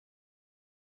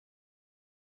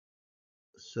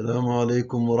السلام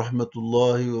عليكم ورحمة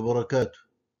الله وبركاته.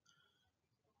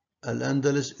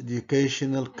 Al-Andalus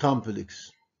Educational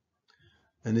Complex,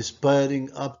 an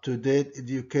inspiring up-to-date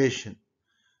education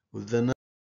with the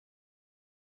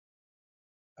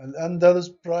Al-Andalus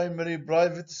Primary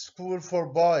Private School for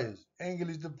Boys,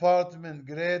 English Department,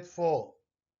 Grade 4.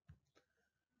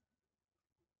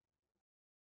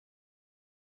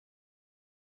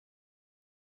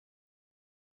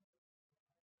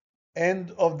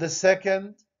 End of the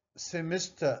second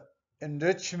semester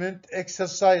enrichment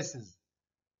exercises.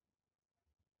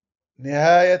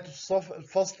 نهاية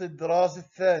الفصل الدراسي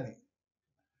الثاني.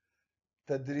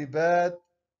 تدريبات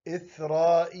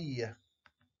إثرائية.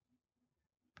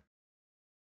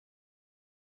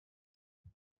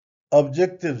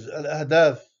 Objectives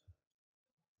الأهداف.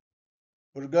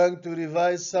 We're going to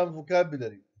revise some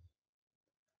vocabulary.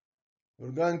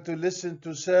 We're going to listen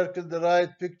to circle the right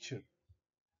picture.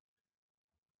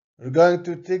 We're going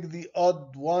to take the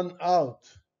odd one out.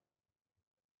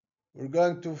 We're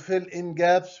going to fill in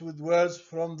gaps with words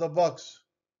from the box.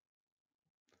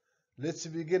 Let's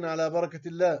begin على بركة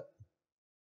الله.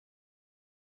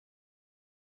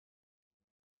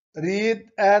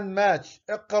 Read and match.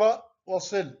 اقرأ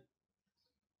وصل.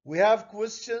 We have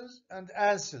questions and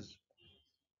answers.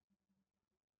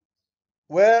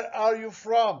 Where are you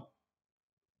from?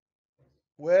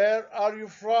 Where are you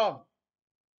from?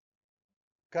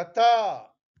 Qatar.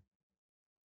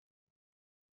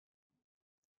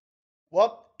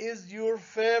 What is your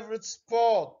favorite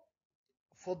sport?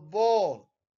 Football.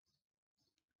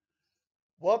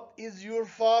 What is your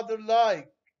father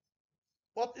like?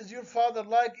 What is your father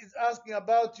like is asking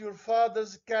about your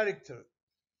father's character.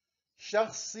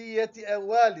 شخصية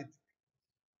والد.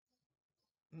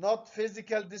 Not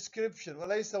physical description.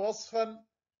 وليس وصفا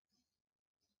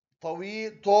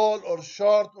طويل, tall or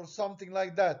short or something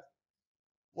like that.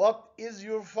 What is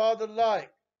your father like?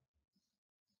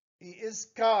 He is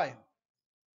kind.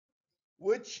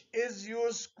 Which is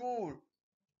your school?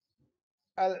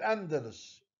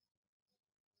 Al-Andalus.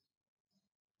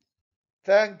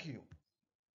 Thank you.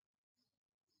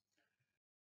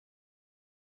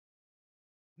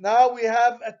 Now we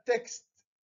have a text.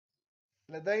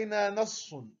 لدينا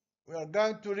نص. We are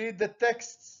going to read the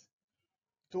texts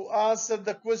to answer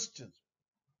the questions.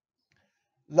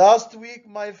 Last week,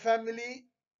 my family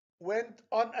went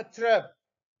on a trip.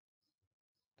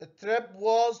 The trip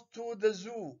was to the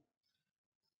zoo.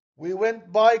 We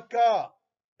went by car.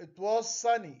 It was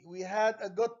sunny. We had a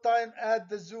good time at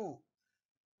the zoo.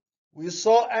 We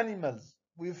saw animals.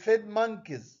 We fed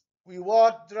monkeys. We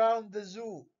walked around the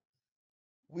zoo.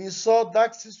 We saw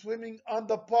ducks swimming on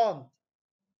the pond.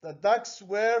 The ducks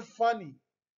were funny.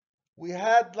 We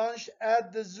had lunch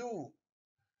at the zoo.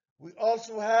 We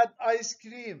also had ice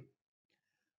cream.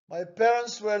 My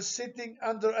parents were sitting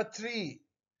under a tree.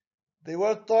 They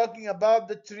were talking about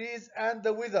the trees and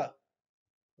the weather.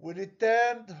 We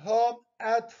returned home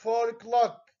at 4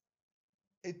 o'clock.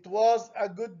 It was a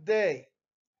good day.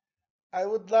 I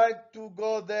would like to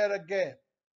go there again.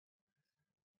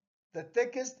 The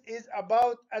text is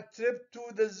about a trip to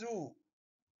the zoo.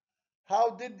 How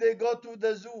did they go to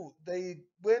the zoo? They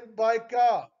went by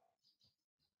car.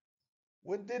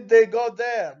 When did they go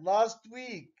there? Last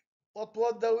week. What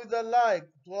was the weather like?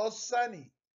 It was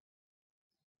sunny.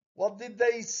 What did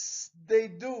they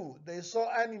do? They saw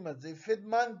animals. They fed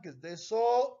monkeys. They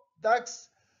saw ducks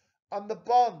on the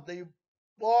pond. They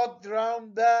walked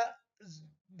around the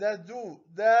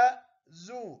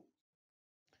zoo.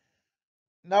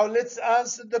 Now let's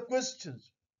answer the questions.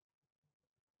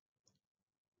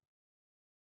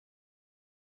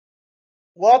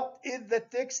 What is the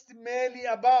text mainly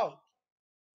about?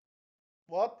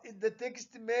 What is the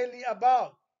text mainly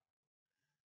about?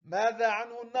 ماذا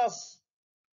عنه النص?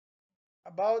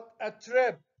 About a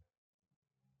trip.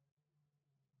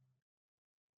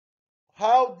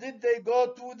 How did they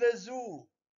go to the zoo?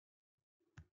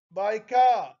 By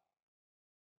car.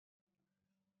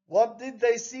 What did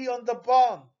they see on the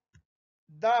pond?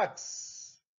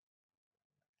 Ducks.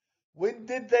 When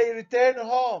did they return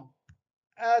home?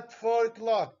 At 4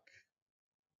 o'clock.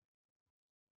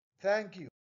 Thank you.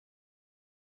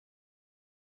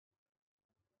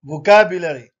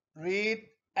 Vocabulary. Read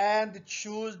and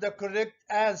choose the correct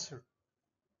answer.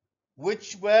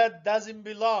 Which word doesn't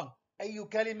belong? أي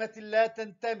كلمة لا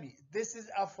تنتمي. This is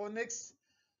a phonics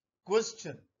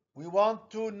question. We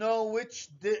want to know which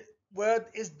word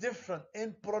is different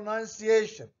in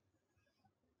pronunciation.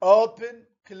 Open,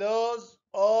 close,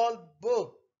 all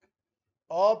book.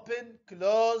 Open,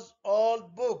 close, all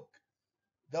book.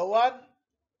 The one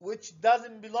which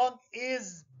doesn't belong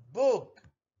is book.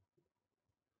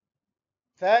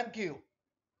 Thank you.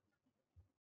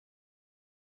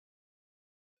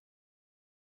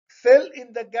 Fill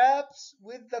in the gaps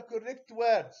with the correct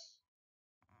words.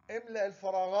 املأ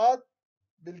الفراغات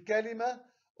بالكلمة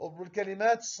أو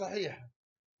بالكلمات الصحيحة.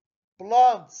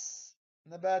 plants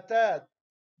نباتات.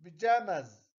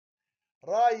 pajamas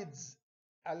rides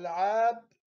ألعاب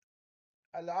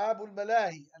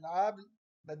الملاهي. ألعاب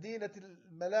مدينة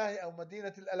الملاهي أو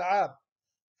مدينة الألعاب.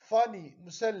 funny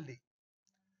مسلي.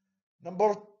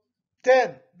 Number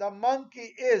 10. The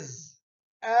monkey is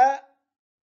a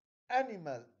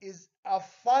animal. Is a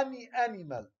funny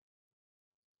animal.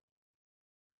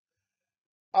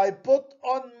 I put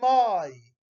on my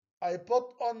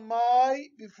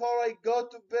before I go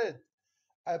to bed.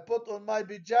 I put on my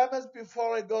pajamas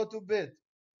before I go to bed.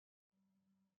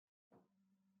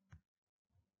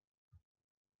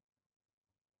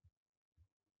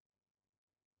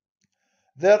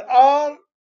 There are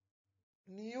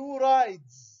new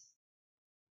rides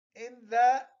in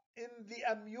the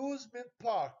amusement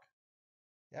park.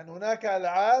 يعني هناك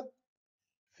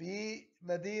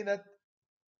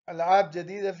ألعاب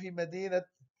جديدة في مدينة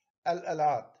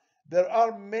الألعاب. There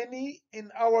are many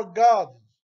in our garden.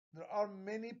 There are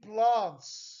many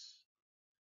plants.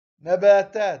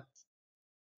 نباتات.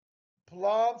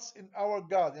 Plants in our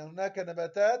garden. يعني هناك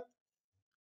نباتات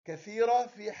كثيرة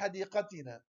في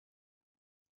حديقتنا.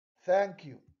 Thank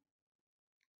you.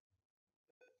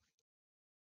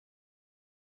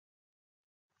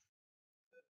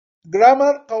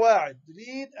 Grammar قواعد.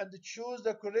 Read and choose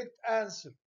the correct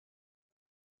answer.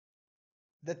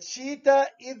 The cheetah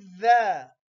is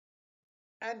the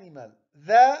animal.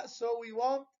 So we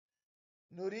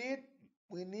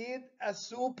need a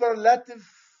superlative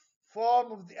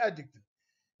form of the adjective.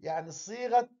 يعني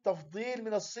صيغة تفضيل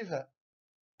من الصفة.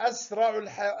 أسرع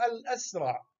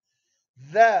الأسرع.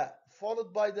 The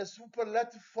followed by the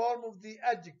superlative form of the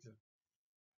adjective.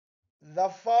 The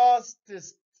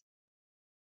fastest.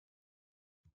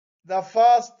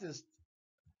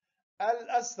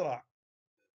 الأسرع.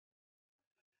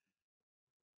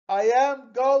 I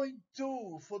am going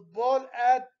to football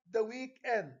at the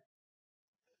weekend.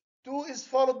 To is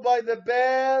followed by the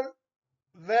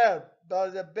verb, by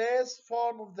the base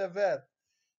form of the verb.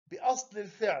 بأصل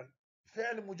الفعل.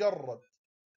 فعل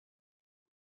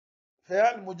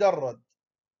مجرد.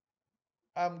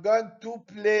 I'm going to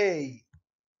play.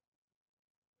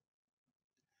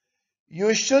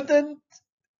 You shouldn't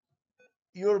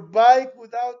your bike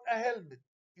without a helmet.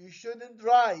 You shouldn't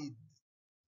ride.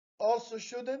 Also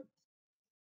shouldn't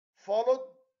followed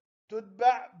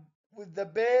تتبع with the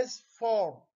base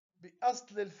form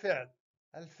بأصل الفعل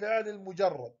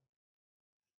المجرد.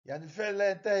 يعني الفعل لا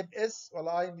ينتهي بإس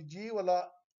ولا ing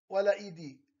ولا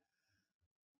ed.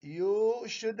 You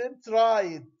shouldn't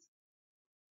ride.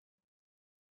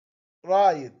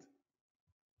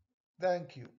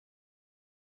 Thank you.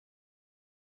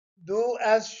 Do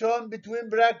as shown between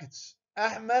brackets.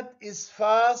 Ahmed is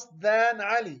fast than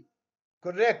Ali.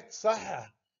 Correct.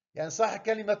 صح. يعني صح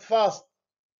كلمة fast.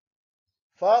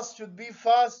 Fast should be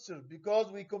faster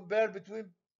because we compare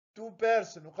between two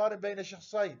persons. نقارن بين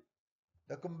شخصين.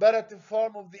 The comparative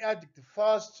form of the adjective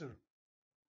faster.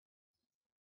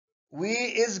 We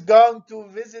is going to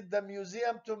visit the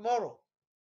museum tomorrow.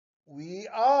 We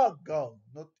are going,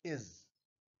 not is.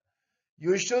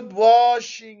 You should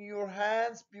washing your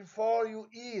hands before you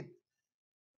eat.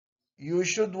 You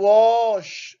should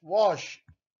wash.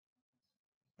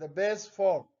 The best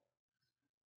form.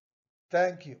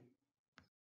 Thank you.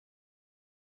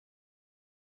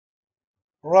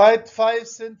 Write 5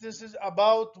 sentences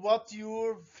about what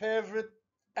your favorite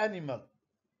animal.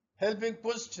 Helping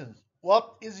questions.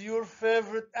 What is your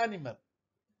favorite animal?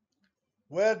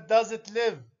 Where does it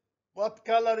live? What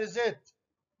color is it?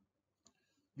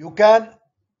 You can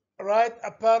write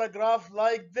a paragraph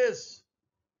like this.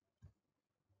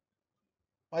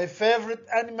 My favorite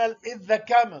animal is the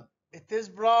camel. It is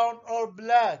brown or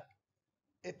black.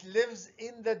 It lives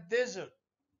in the desert.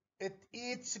 It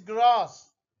eats grass.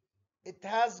 It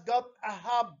has got a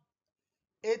hub.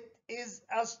 It is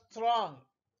a strong.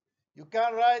 You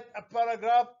can write a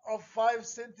paragraph of 5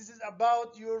 sentences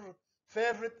about your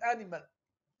favorite animal.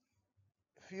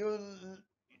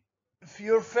 If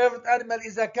your favorite animal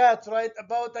is a cat, write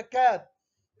about a cat.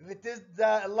 If it is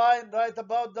the lion, write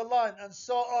about the lion, and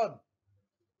so on.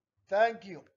 Thank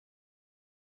you.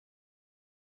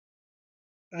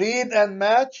 Read and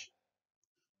match.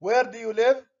 Where do you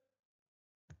live?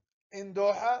 In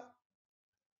Doha.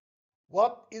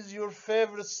 What is your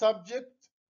favorite subject?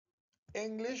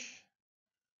 English.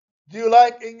 Do you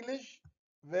like English?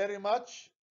 Very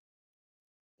much.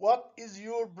 What is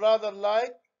your brother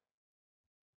like?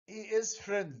 He is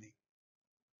friendly.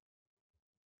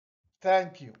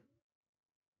 Thank you.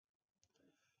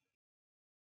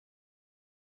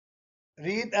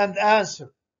 Read and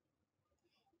answer.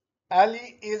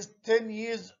 Ali is 10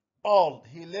 years old.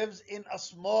 He lives in a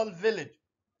small village.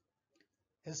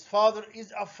 His father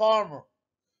is a farmer.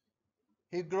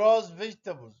 He grows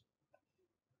vegetables.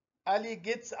 Ali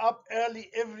gets up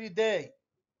early every day.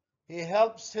 He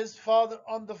helps his father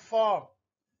on the farm.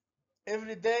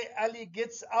 Every day Ali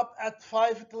gets up at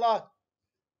 5 o'clock.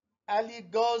 Ali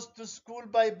goes to school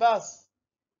by bus.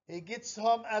 He gets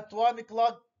home at 1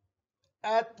 o'clock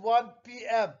at 1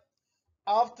 p.m.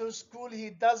 After school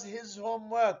he does his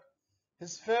homework.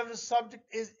 His favorite subject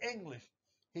is English.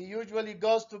 He usually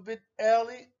goes to bed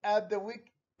early at the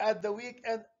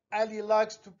weekend. Ali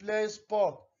likes to play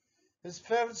sport. His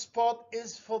favorite sport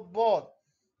is football.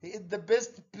 He is the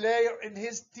best player in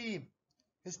his team.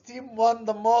 His team won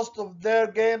the most of their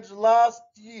games last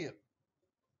year.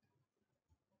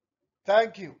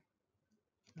 Thank you.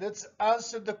 Let's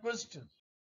answer the questions.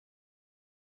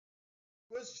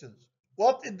 Questions.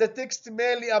 What is the text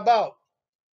mainly about?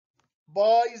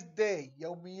 Boys Day.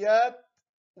 يوميات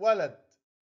ولد.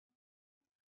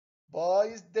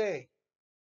 Boys Day.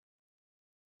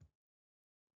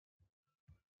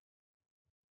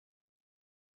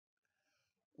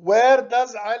 Where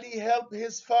does Ali help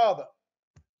his father?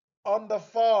 On the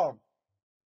farm.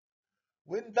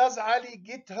 When does Ali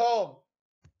get home?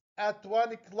 At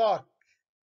 1 o'clock.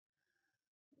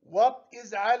 What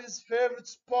is Ali's favorite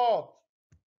sport?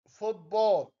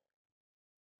 Football.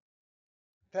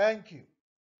 Thank you.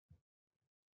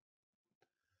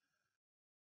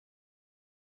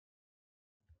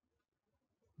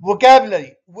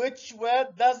 Vocabulary. Which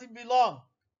word doesn't belong?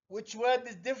 Which word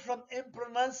is different in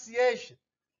pronunciation?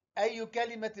 أي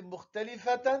كلمة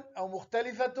مختلفة أو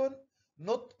مختلفة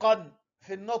نطقا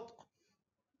في النطق.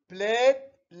 Played,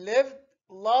 lived,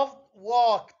 loved,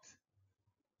 walked.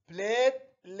 Played,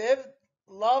 lived,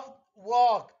 loved,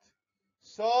 walked.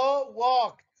 So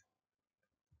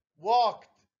walked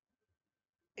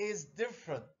is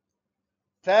different.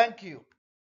 Thank you.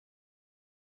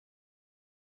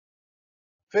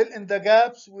 Fill in the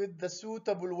gaps with the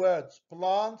suitable words.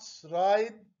 Plants,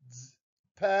 rides,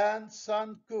 pan,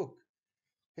 sun, cook.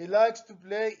 He likes to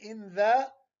play in the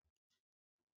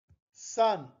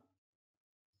sun.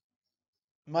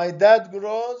 My dad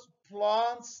grows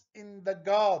plants in the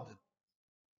garden.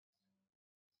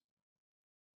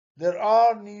 There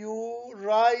are new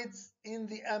rides in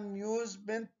the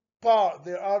amusement park.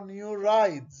 There are new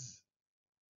rides.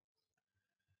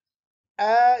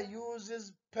 A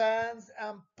uses pans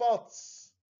and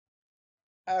pots.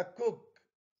 A cook.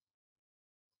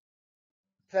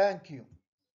 Thank you.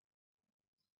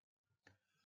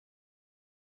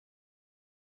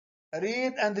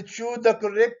 Read and choose the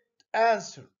correct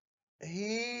answer.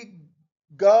 He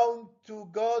going to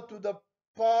go to the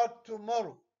park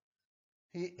tomorrow.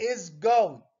 He is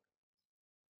going.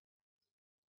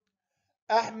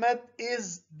 Ahmed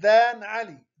is than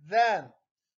Ali. Than.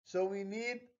 So we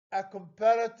need a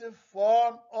comparative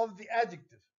form of the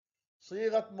adjective.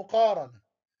 صيغة مقارنة.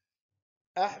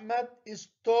 Ahmed is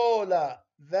taller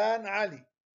than Ali.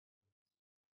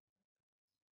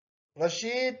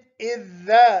 Rashid is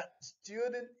the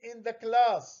student in the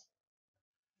class.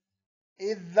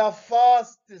 Is the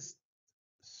fastest.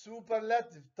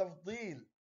 Superlative. تفضيل.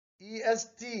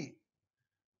 est.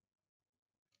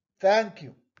 Thank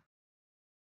you.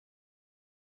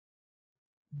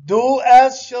 Do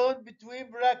as shown between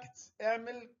brackets.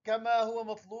 اعمل كما هو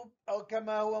مطلوب أو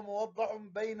كما هو موضح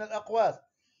بين الأقواس.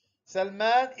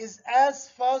 Salman is as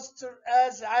faster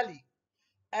as Ali.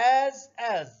 As.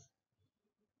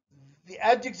 The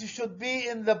adjective should be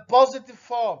in the positive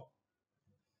form.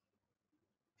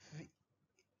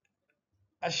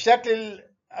 الشكل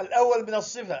الأول من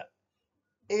الصفة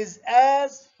is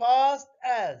as fast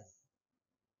as.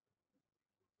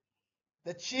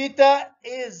 The cheetah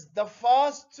is the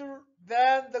faster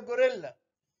than the gorilla.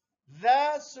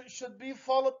 That should be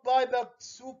followed by the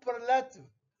superlative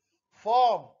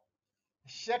form.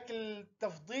 الشكل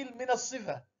تفضيل من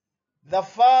الصفة. The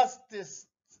fastest.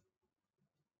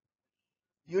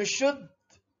 You shouldn't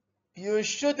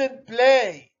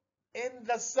play in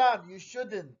the sun. You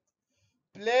shouldn't.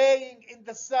 Playing in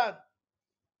the sun.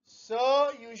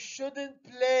 So you shouldn't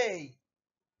play.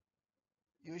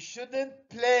 You shouldn't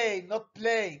play, not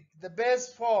playing. The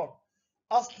best form.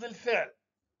 أصل الفعل.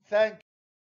 Thank you.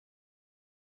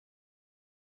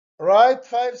 Write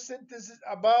 5 sentences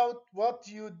about what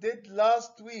you did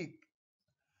last week.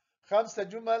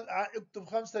 اكتب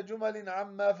 5 جمل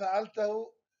عما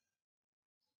فعلته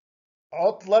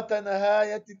عطلة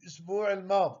نهاية الأسبوع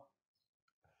الماضي.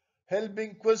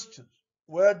 Helping questions.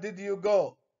 Where did you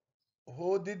go?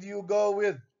 Who did you go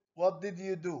with? What did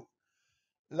you do?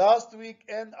 Last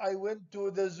weekend I went to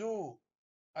the zoo.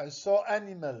 I saw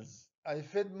animals. I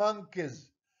fed monkeys.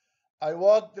 I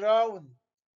walked around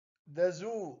the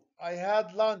zoo. I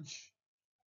had lunch.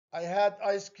 I had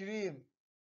ice cream.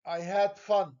 I had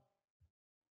fun.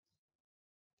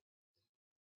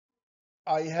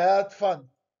 I had fun.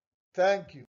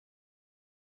 Thank you.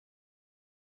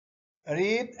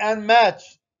 Read and match.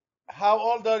 How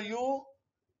old are you?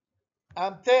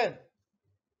 I'm 10.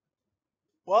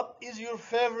 What is your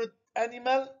favorite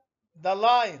animal? The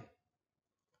lion.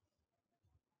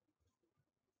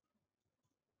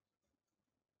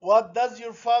 What does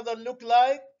your father look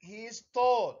like? He is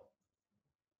tall.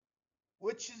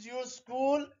 Which is your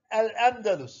school? Al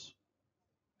Andalus.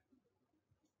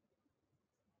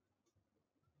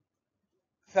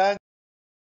 Thank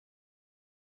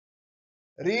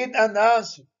you. Read and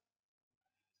answer.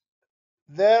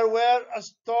 There were a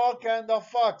stork and a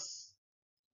fox.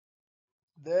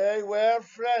 They were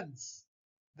friends.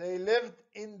 They lived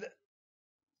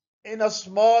in a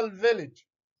small village.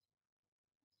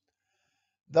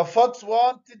 The fox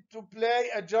wanted to play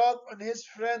a joke on his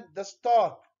friend the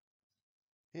stork.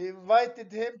 He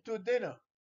invited him to dinner.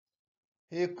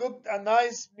 He cooked a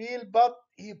nice meal, but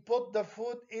he put the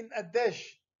food in a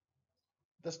dish.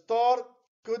 The stork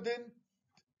couldn't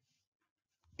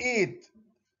eat.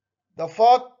 The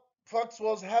fox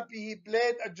was happy. He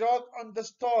played a joke on the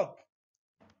stork.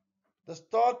 The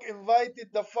stork invited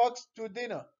the fox to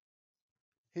dinner.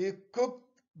 He cooked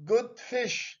good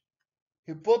fish.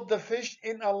 He put the fish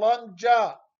in a long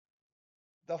jar.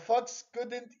 The fox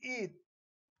couldn't eat.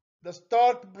 The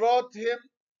stork brought him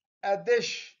a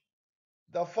dish.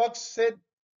 The fox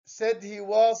said he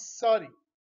was sorry.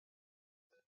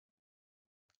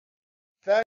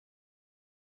 Thank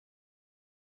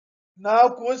Now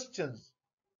questions.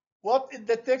 What is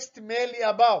the text mainly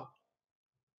about?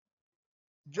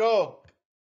 Joke.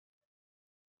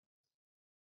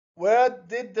 Where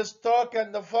did the stork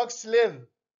and the fox live?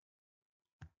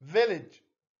 Village.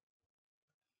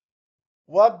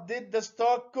 What did the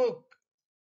stork cook?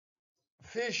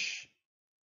 Fish.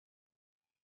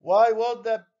 Why was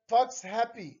the fox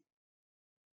happy?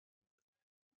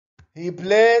 He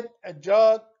played a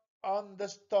joke on the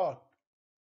stork.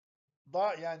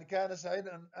 يعني كان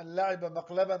سعيدا أن لعب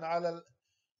مقلبا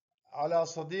على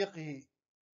صديقه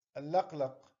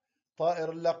اللقلق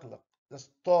طائر اللقلق the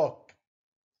stork.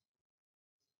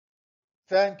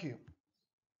 Thank you.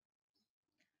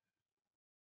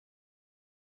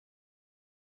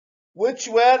 Which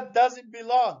word doesn't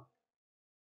belong?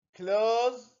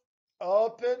 Close,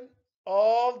 open,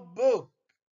 old book.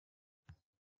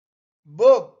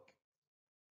 Book.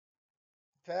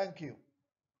 Thank you.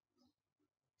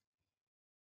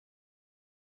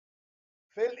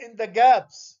 Fill in the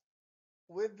gaps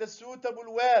with the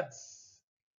suitable words.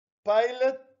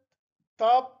 Pilot,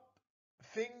 top,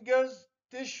 fingers,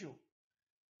 tissue.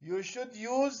 You should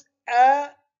use a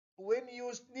when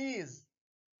you sneeze.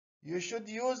 You should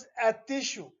use a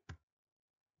tissue.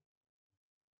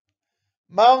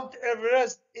 Mount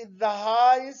Everest is the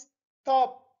highest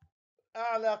top.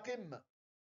 أعلى قمة.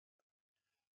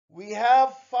 We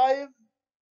have 5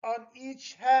 on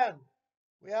each hand.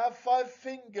 We have 5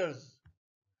 fingers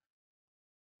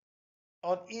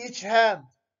on each hand.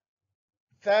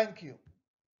 Thank you.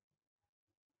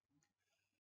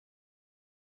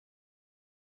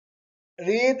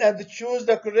 Read and choose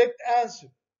the correct answer.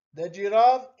 The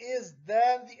giraffe is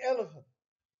than the elephant.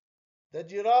 The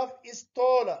giraffe is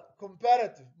taller.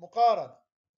 Comparative. مقارنة.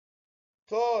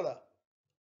 Taller.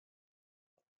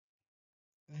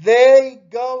 They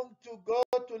going to go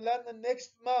to London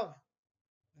next month.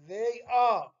 They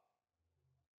are.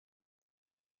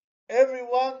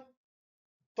 Everyone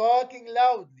talking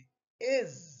loudly.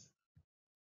 Is.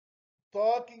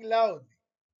 Talking loudly.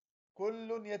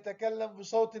 كل يتكلم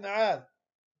بصوت عال.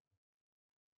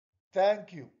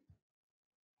 Thank you.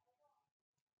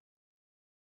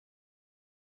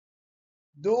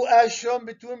 Do as shown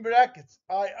between brackets.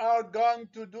 I are going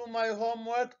to do my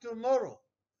homework tomorrow.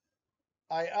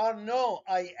 I are no,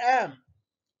 I am.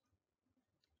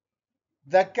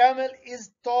 The camel is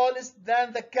tallest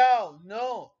than the cow.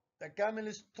 No, the camel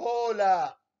is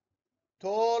taller.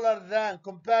 Taller than,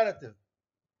 comparative.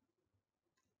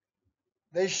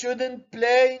 They shouldn't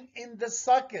play in the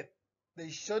socket. They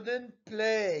shouldn't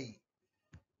play.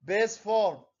 Base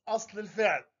form. أصل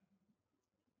الفعل.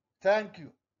 Thank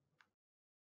you.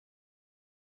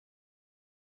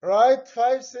 Write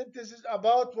 5 sentences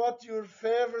about what your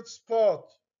favorite sport.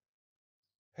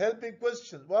 Helping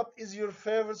question. What is your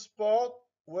favorite sport?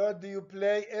 Where do you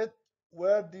play it?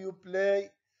 Where do you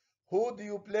play? Who do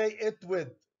you play it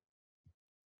with?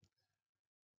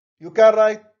 You can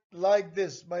write like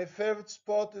this: my favorite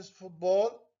sport is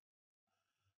football.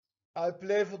 I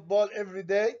play football every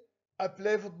day. I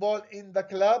play football in the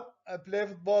club. I play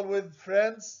football with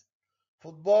friends.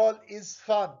 Football is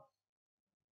fun.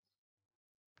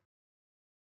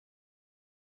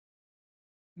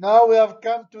 Now we have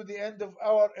come to the end of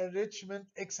our enrichment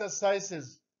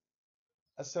exercises.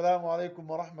 السلام عليكم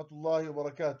ورحمة الله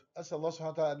وبركاته. أسأل الله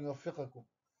سبحانه وتعالى أن يوفقكم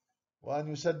وأن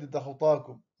يسدد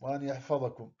خطاكم وأن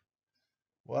يحفظكم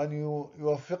وأن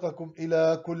يوفقكم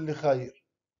إلى كل خير.